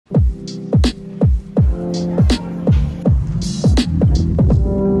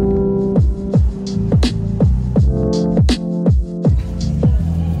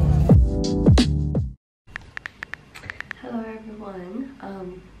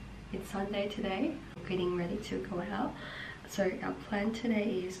It's Sunday today. I'm getting ready to go out. So our plan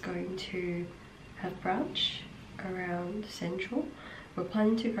today is going to have brunch around Central. We're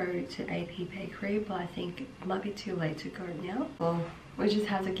planning to go to AP Bakery, but I think it might be too late to go now. Well, we just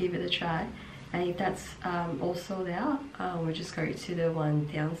have to give it a try. And if that's all sold out, we'll just go to the one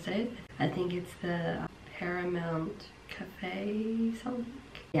downstairs. I think it's the Paramount Cafe something.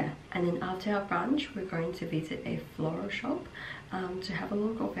 Yeah, and then after our brunch, we're going to visit a floral shop to have a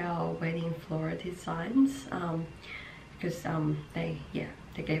look of our wedding floral designs because they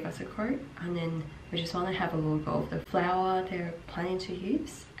gave us a quote, and then we just want to have a look of the flower they're planning to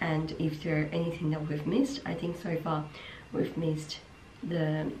use and if there anything that we've missed. I think so far we've missed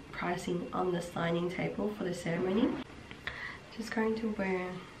the pricing on the signing table for the ceremony. Just going to wear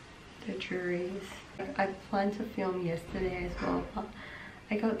the jewelries. I planned to film yesterday as well, but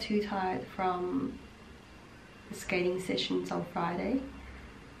I got too tired from the skating sessions on Friday.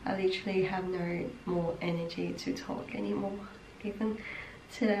 I literally have no more energy to talk anymore. Even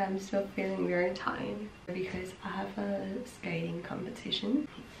today I'm still feeling very tired because I have a skating competition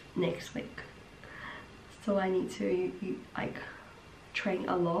next week. So I need to like train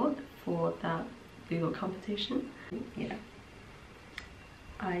a lot for that little competition. Yeah.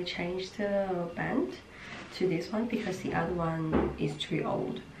 I changed the band to this one because the other one is too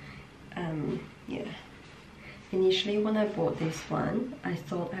old. Yeah. Initially when I bought this one, I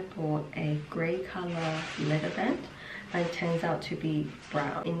thought I bought a grey color leather band, but it turns out to be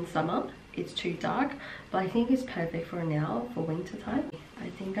brown. In summer, it's too dark, but I think it's perfect for now, for winter time. I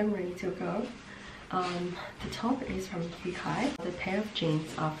think I'm ready to go. The top is from izakaya. The pair of jeans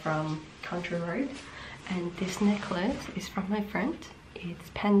are from Country Road, and this necklace is from my friend.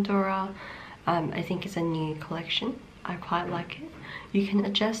 It's Pandora. I think it's a new collection. I quite like it. You can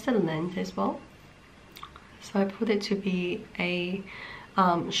adjust the length as well. So I put it to be a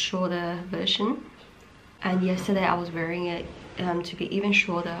shorter version. And yesterday I was wearing it to be even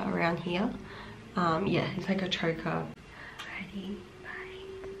shorter around here. Yeah, it's like a choker. Alrighty, bye.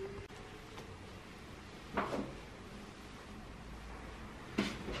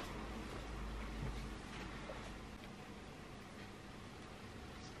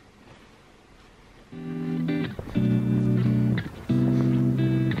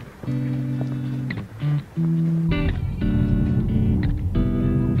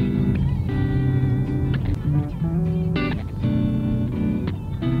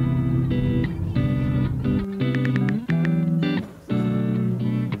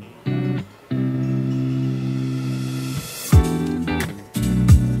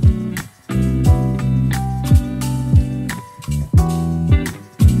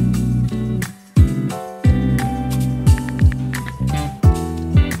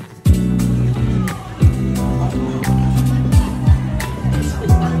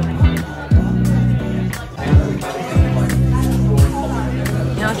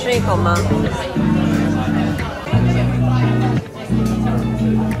 Komma.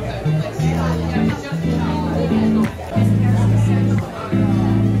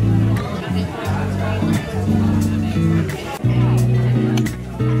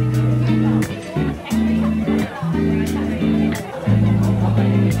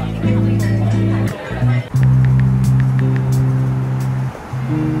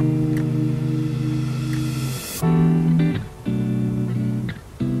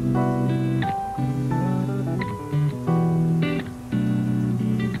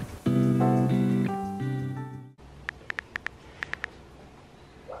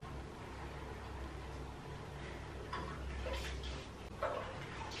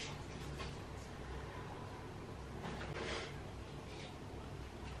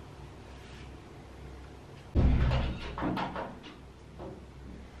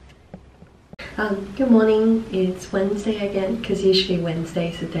 Good morning. It's Wednesday again because usually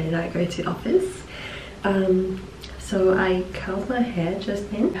Wednesday is the day that I go to office. So I curled my hair just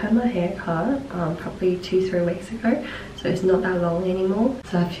then. I had my hair cut probably 2-3 weeks ago, so it's not that long anymore.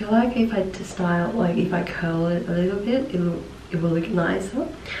 So I feel like if I style, like if I curl it a little bit, it will look nicer.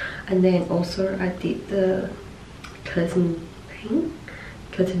 And then also I did the curtain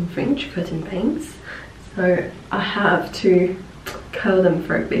bangs. So I have to curl them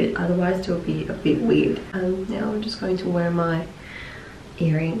for a bit, otherwise they'll be a bit weird. Now I'm just going to wear my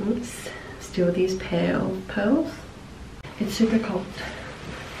earrings. Still this pair of pearls. It's super cold,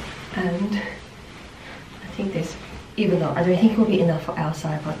 and I think this, even though I don't think it will be enough for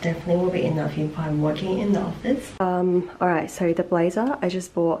outside, but definitely will be enough if I'm working in the office. Alright, so the blazer, I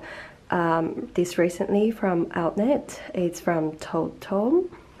just bought this recently from Outlet. It's from Tom.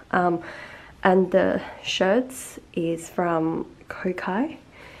 And the shirts is from Kokai.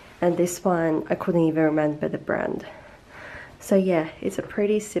 And this one, I couldn't even remember the brand. So yeah, it's a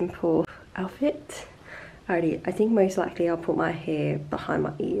pretty simple outfit. Alrighty, I think most likely I'll put my hair behind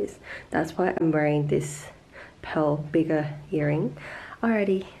my ears. That's why I'm wearing this pearl bigger earring.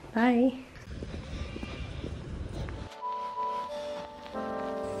 Alrighty, bye.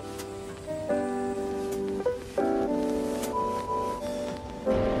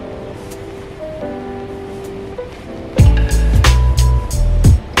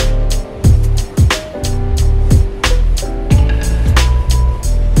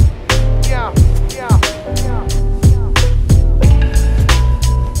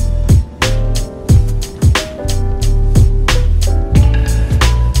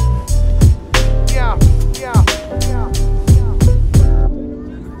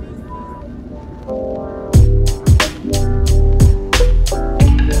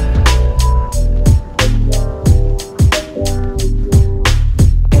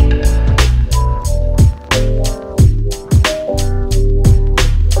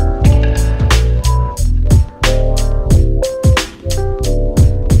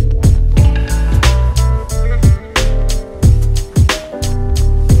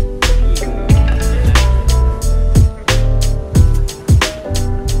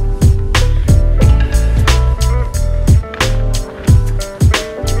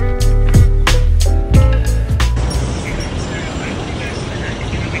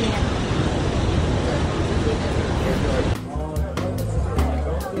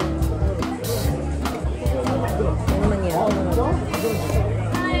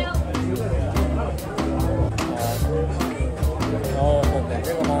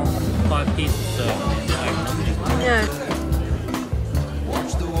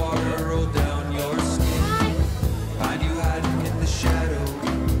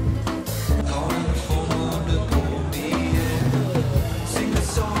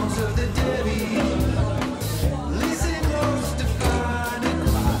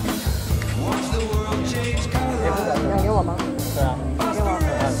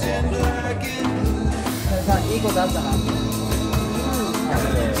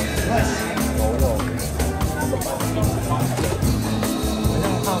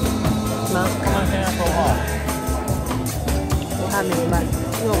我还明白，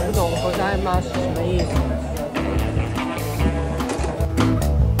因为我不懂国家的 mask 什么意思。